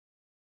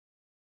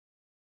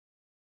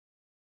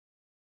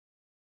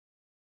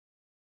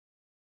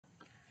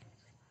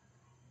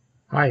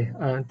Hi,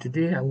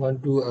 today I'm going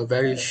to do a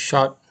very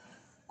short,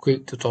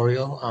 quick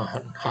tutorial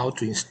on how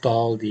to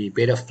install the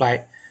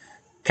Betaflight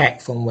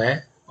KAACK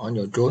firmware on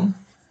your drone.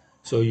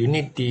 So you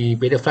need the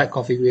Betaflight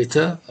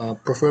configurator,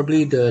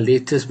 preferably the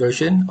latest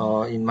version,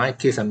 or in my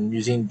case I'm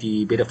using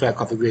the Betaflight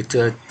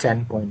configurator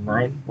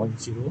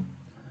 10.9.0.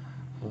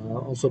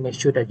 Also make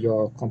sure that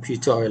your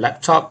computer or your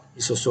laptop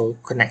is also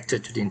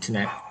connected to the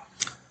internet.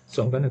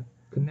 So I'm going to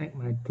connect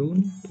my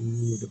drone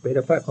to the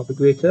Betaflight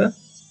configurator.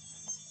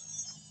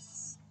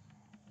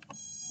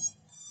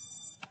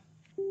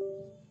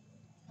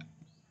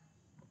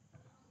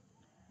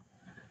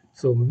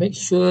 So make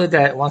sure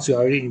that once you're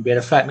already in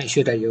Betaflight, make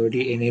sure that you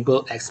already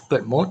enable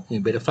expert mode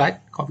in Betaflight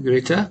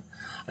configurator.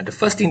 The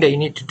first thing that you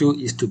need to do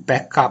is to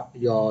back up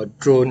your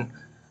drone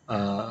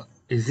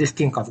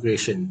existing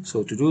configuration.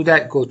 So to do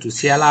that, go to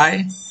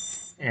CLI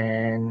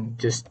and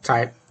just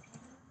type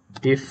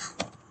diff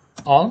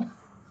all,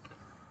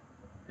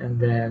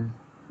 and then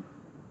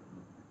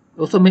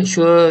also make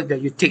sure that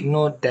you take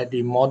note that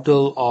the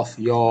model of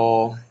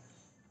your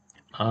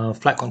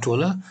flight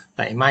controller,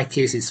 like in my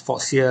case it's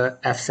Foxeer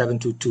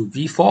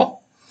F722V4.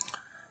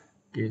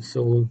 Okay,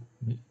 so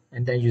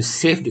and then you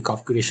save the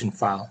configuration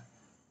file.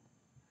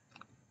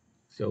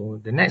 So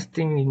the next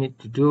thing you need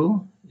to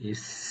do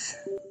is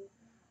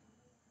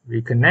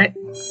reconnect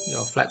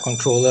your flight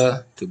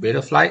controller to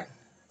Betaflight.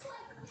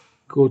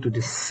 Go to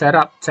the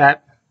setup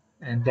tab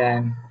and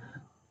then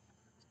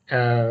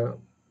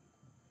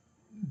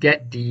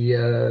get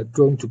the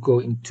drone to go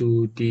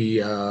into the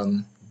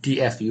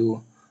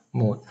DFU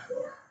mode.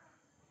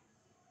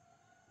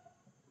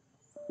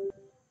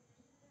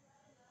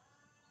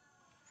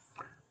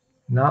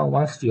 Now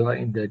once you are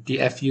in the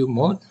DFU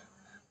mode,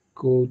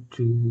 go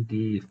to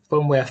the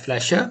firmware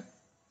flasher.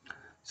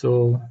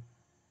 So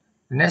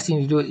the next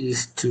thing you do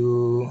is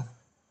to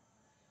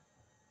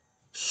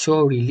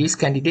show release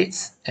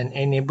candidates and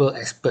enable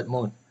expert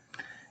mode.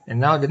 And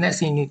now the next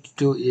thing you need to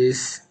do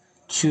is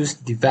choose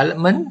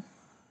development.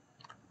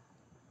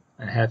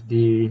 I have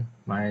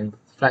my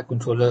flight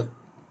controller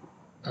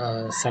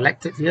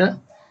selected here,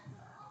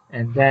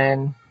 and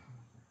then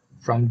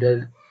from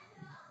the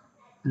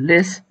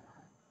list,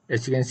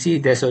 as you can see,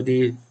 there's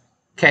already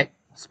KAACK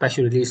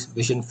special release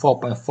version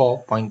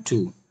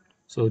 4.4.2.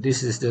 So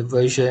this is the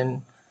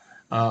version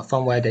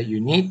firmware that you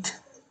need.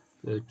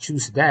 So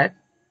choose that.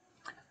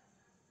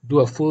 Do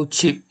a full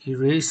chip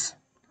erase.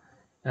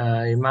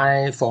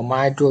 For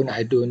my drone,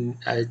 I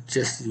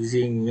just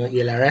using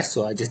ELRS,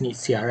 so I just need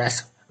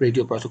CRS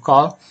radio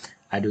protocol.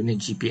 I don't need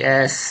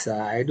GPS.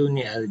 I don't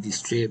need LED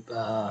strip.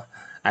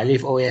 I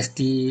leave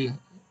OSD,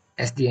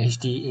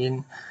 SDHD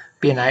in.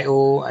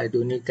 PNIO, I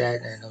don't need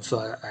that, and also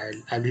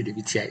I leave the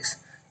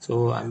VTX.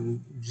 So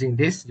I'm using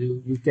this.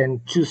 You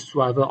can choose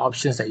whatever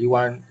options that you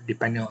want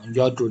depending on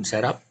your drone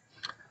setup.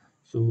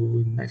 So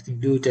next thing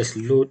you do, just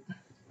load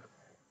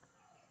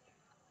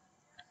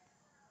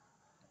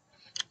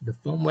the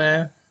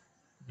firmware.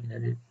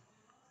 Let it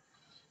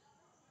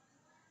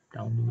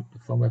download the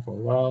firmware for a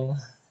while.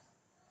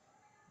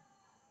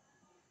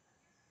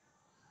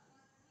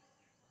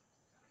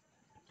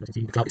 So you can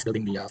see the cloud is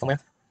building the firmware.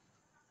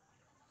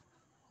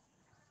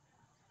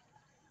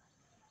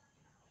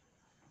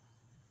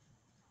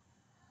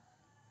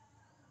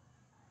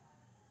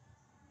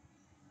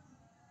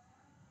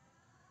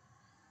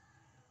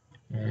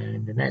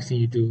 And the next thing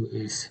you do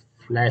is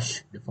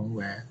flash the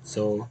firmware.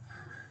 So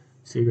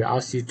we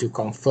ask you to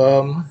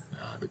confirm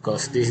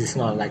because this is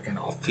not like an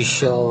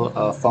official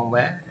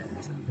firmware,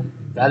 it's a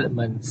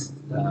development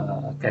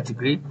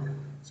category.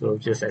 So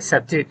just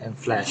accept it and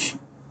flash.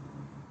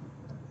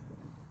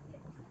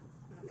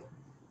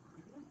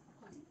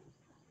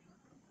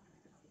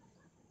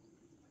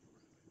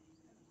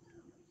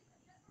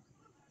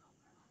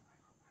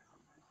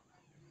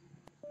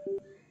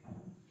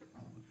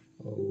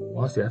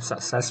 Once you have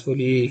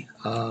successfully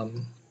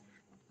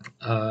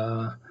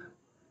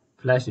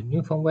flashed the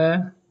new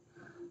firmware,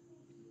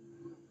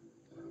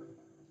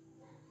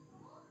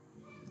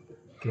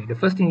 okay, the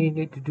first thing you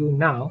need to do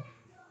now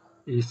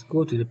is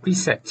go to the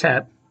preset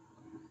tab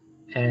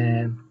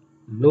and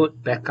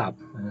load backup.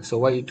 So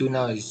what you do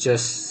now is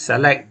just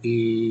select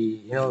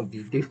the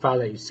diff file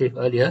that you saved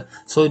earlier.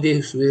 So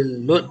this will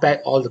load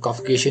back all the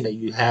configuration that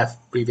you have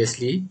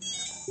previously,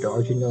 the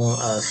original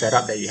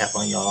setup that you have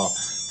on your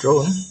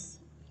drone.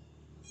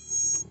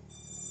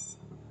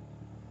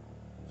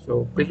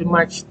 So pretty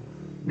much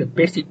the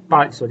basic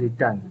part is already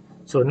done.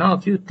 So now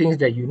a few things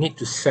that you need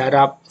to set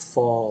up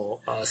for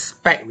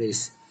spec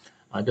race.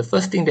 The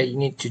first thing that you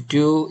need to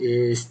do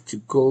is to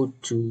go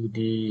to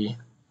the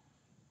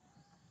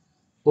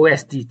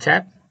OSD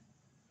tab.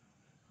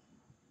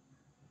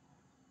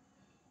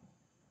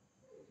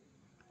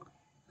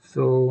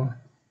 So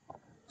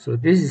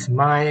this is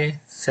my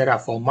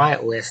setup for my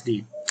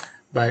OSD.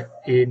 But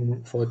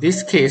for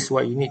this case,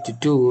 what you need to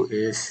do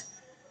is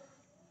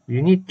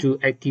you need to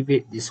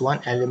activate this one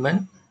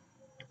element.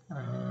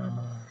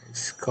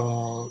 It's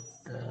called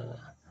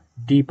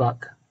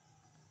debug.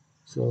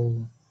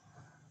 So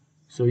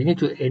you need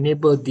to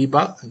enable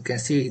debug. You can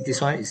see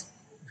this one is,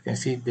 you can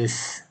see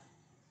this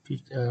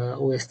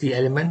OSD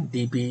element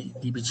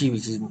DBG,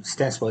 which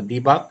stands for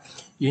debug.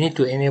 You need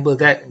to enable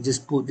that and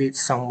just put it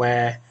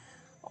somewhere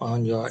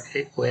on your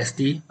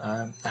OSD.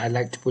 I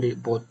like to put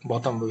it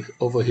bottom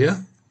over here.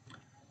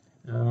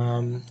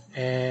 And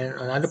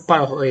another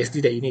part of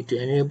OSD that you need to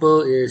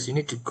enable is you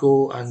need to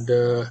go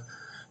under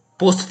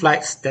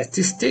post-flight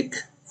statistic.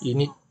 You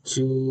need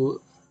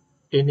to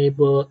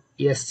enable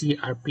ESC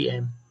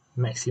RPM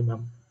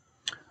maximum.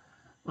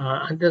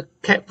 Under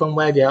KAACK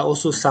firmware, there are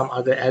also some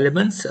other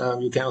elements.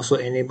 You can also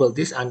enable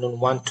this unknown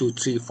 1, 2,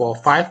 3, 4,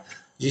 5.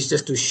 This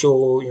just to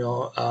show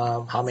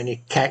how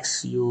many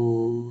KAACKs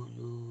you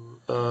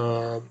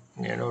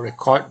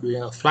record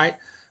during a flight.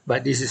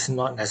 But this is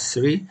not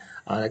necessary.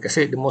 Like I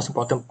said, the most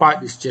important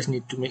part is just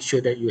need to make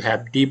sure that you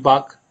have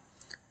debug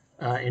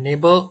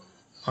enabled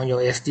on your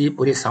SD.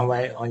 Put it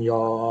somewhere on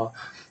your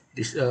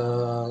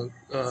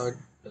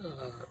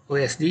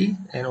OSD,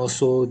 and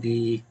also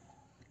the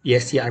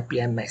ESC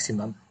RPM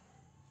maximum.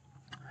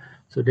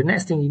 So the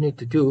next thing you need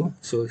to do,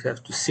 so you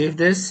have to save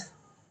this.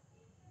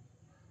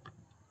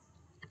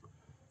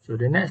 So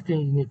the next thing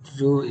you need to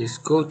do is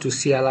go to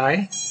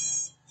CLI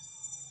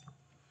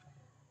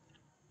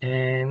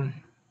and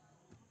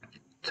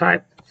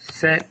type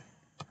set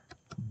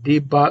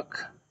debug.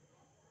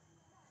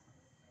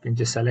 You can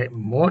just select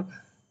mode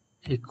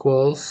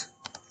equals.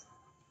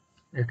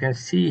 You can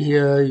see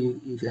here,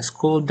 you can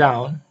scroll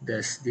down,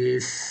 there's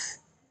this,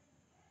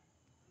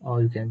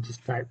 or you can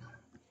just type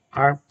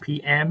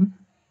RPM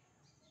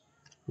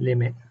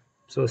limit.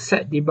 So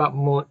set debug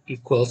mode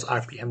equals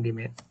RPM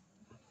limit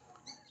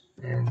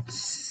and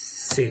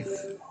save.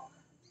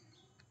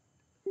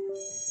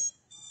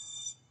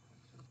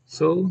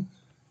 So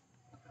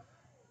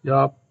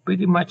you're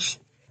pretty much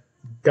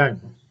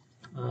done.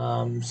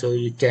 So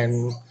you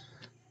can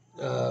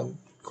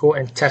go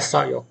and test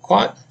out your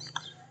quad.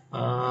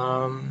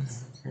 And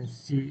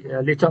see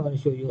later I'm going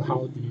to show you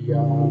how the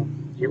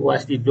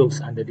OSD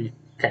looks under the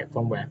KAACK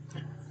firmware.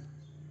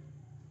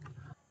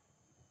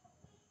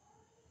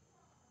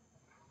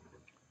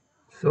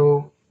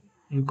 So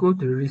you go to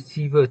the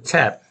receiver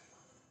tab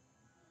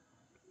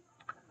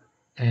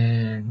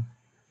and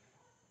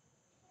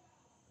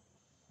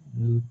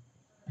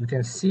you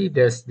can see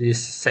there's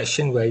this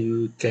section where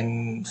you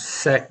can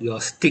set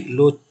your stick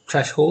low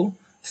threshold,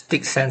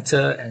 stick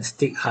center, and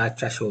stick high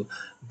threshold.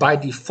 By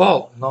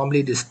default,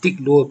 normally the stick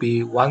low will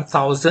be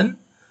 1000,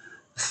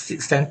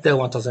 stick center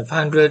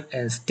 1500,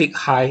 and stick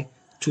high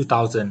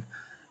 2000.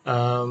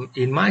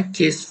 In my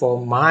case,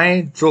 for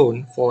my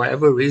drone, for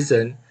whatever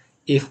reason,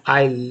 if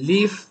I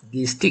leave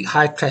the stick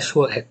high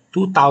threshold at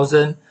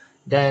 2000,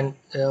 then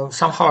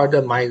somehow or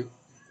other my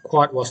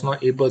quad was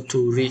not able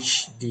to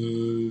reach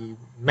the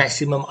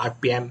maximum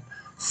RPM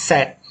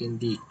set in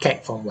the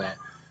KAACK firmware.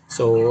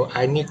 So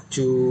I need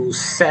to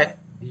set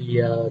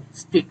the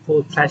stick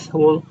hold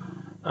threshold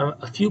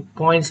a few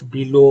points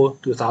below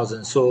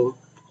 2000. So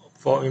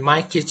in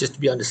my case, just to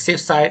be on the safe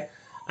side,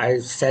 I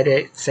set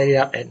it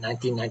up at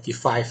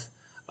 1995.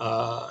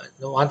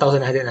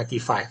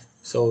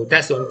 So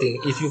that's the only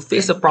thing. If you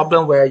face a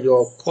problem where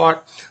your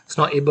quad is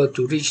not able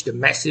to reach the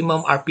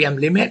maximum RPM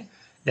limit,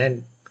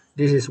 then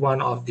this is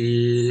one of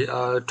the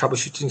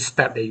troubleshooting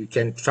steps that you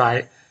can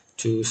try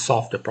to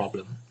solve the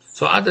problem.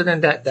 So other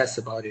than that, that's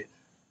about it.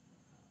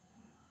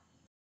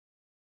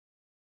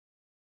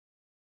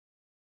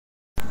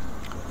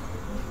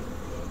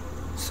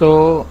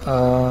 So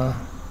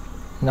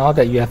now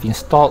that you have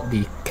installed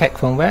the KAACK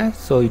firmware,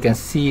 so you can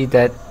see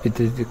that with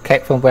the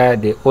KAACK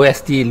firmware, the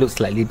OSD looks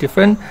slightly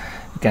different.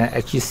 You can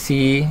actually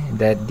see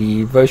that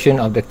the version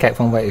of the KAACK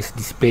firmware is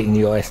displayed in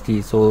the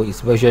OSD. So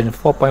it's version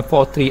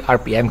 4.43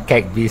 RPM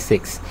KAACK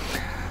V6.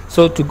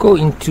 So to go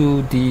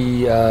into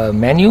the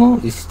menu,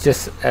 it's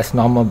just as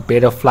normal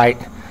Betaflight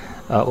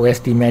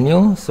OSD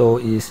menu. So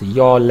it's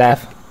your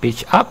left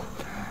page up.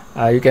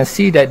 You can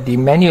see that the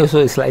menu also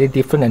is slightly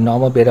different than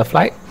normal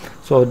Betaflight.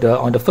 So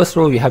on the first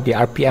row, you have the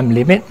RPM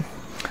limit.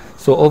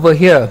 So over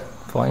here,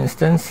 for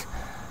instance,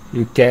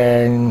 you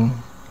can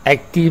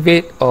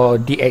activate or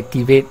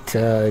deactivate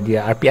the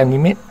RPM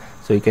limit.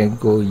 So you can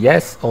go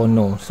yes or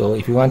no. So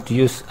if you want to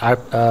use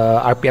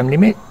RPM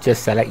limit,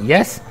 just select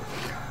yes.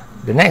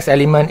 The next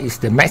element is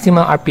the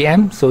maximum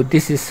RPM. So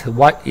this is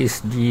what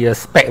is the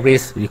spec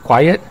race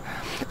required.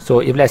 So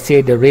if let's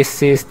say the race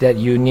says that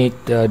you need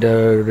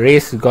the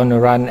race is gonna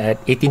run at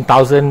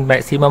 18,000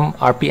 maximum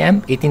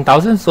RPM,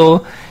 18,000.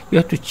 So you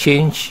have to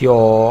change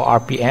your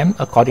RPM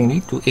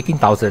accordingly to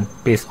 18,000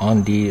 based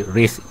on the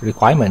race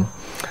requirement.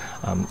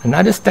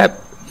 Another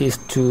step is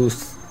to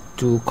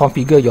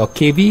configure your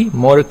KV,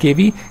 motor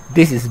KV.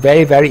 This is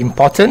very, very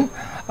important.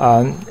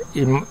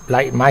 In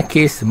my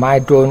case, my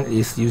drone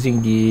is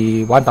using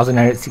the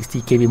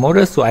 1960 kV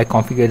motor, so I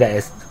configure that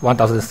as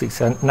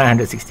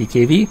 1960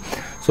 kV.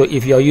 So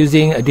if you're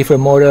using a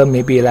different motor,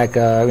 maybe like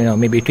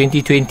maybe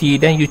 2020,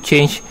 then you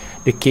change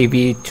the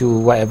kV to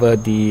whatever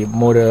the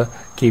motor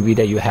kV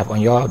that you have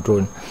on your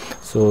drone.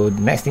 So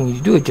the next thing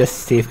you do is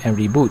just save and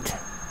reboot.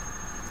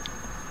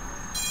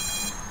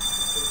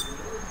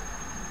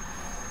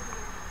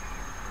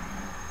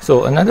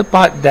 So another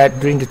part that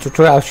during the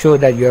tutorial I'll show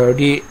that you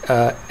already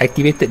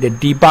activated the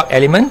debug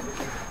element.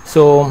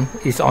 So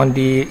it's on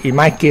the, in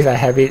my case I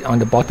have it on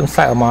the bottom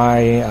side of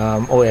my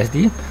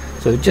OSD.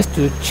 So just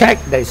to check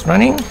that it's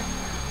running,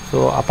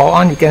 so I power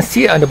on, you can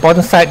see on the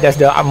bottom side there's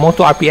the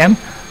motor RPM.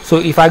 So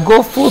if I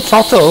go full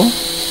throttle,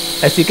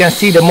 as you can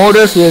see the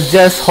motors will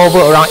just hover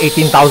around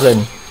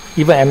 18,000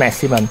 even at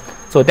maximum.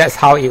 So that's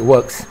how it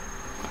works.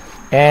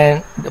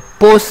 And the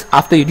post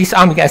after you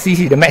disarm, you can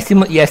see the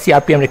maximum ESC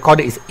RPM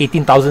recorded is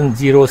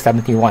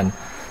 18,071.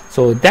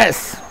 So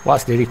that's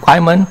what's the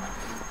requirement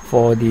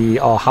for the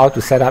how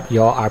to set up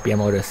your RPM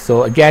motors.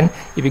 So again,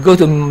 if you go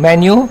to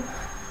menu,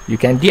 you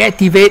can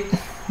deactivate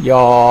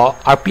your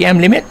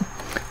RPM limit,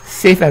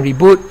 save and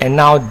reboot, and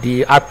now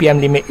the RPM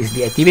limit is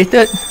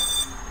deactivated.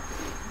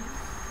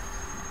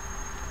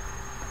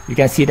 You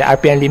can see the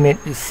RPM limit,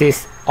 it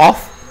says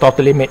off,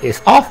 throttle limit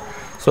is off.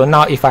 So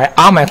now if I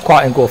arm my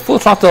quad and go full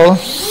throttle,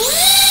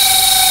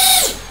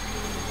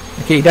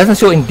 okay, it doesn't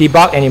show in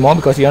debug anymore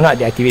because you're not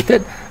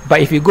deactivated.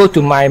 But if you go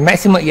to my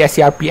maximum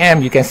ESC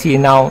RPM, you can see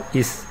now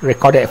it's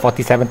recorded at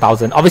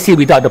 47,000. Obviously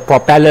without the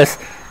propellers,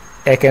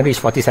 it can reach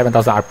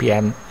 47,000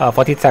 RPM,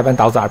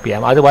 47,000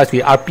 RPM. Otherwise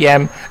with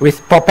RPM,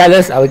 with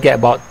propellers, I will get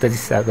about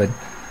 37,000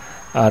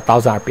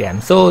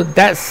 RPM. So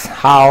that's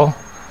how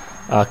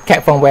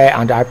KAACK firmware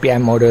on the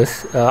RPM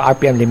motors,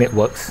 RPM limit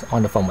works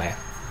on the firmware.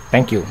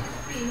 Thank you.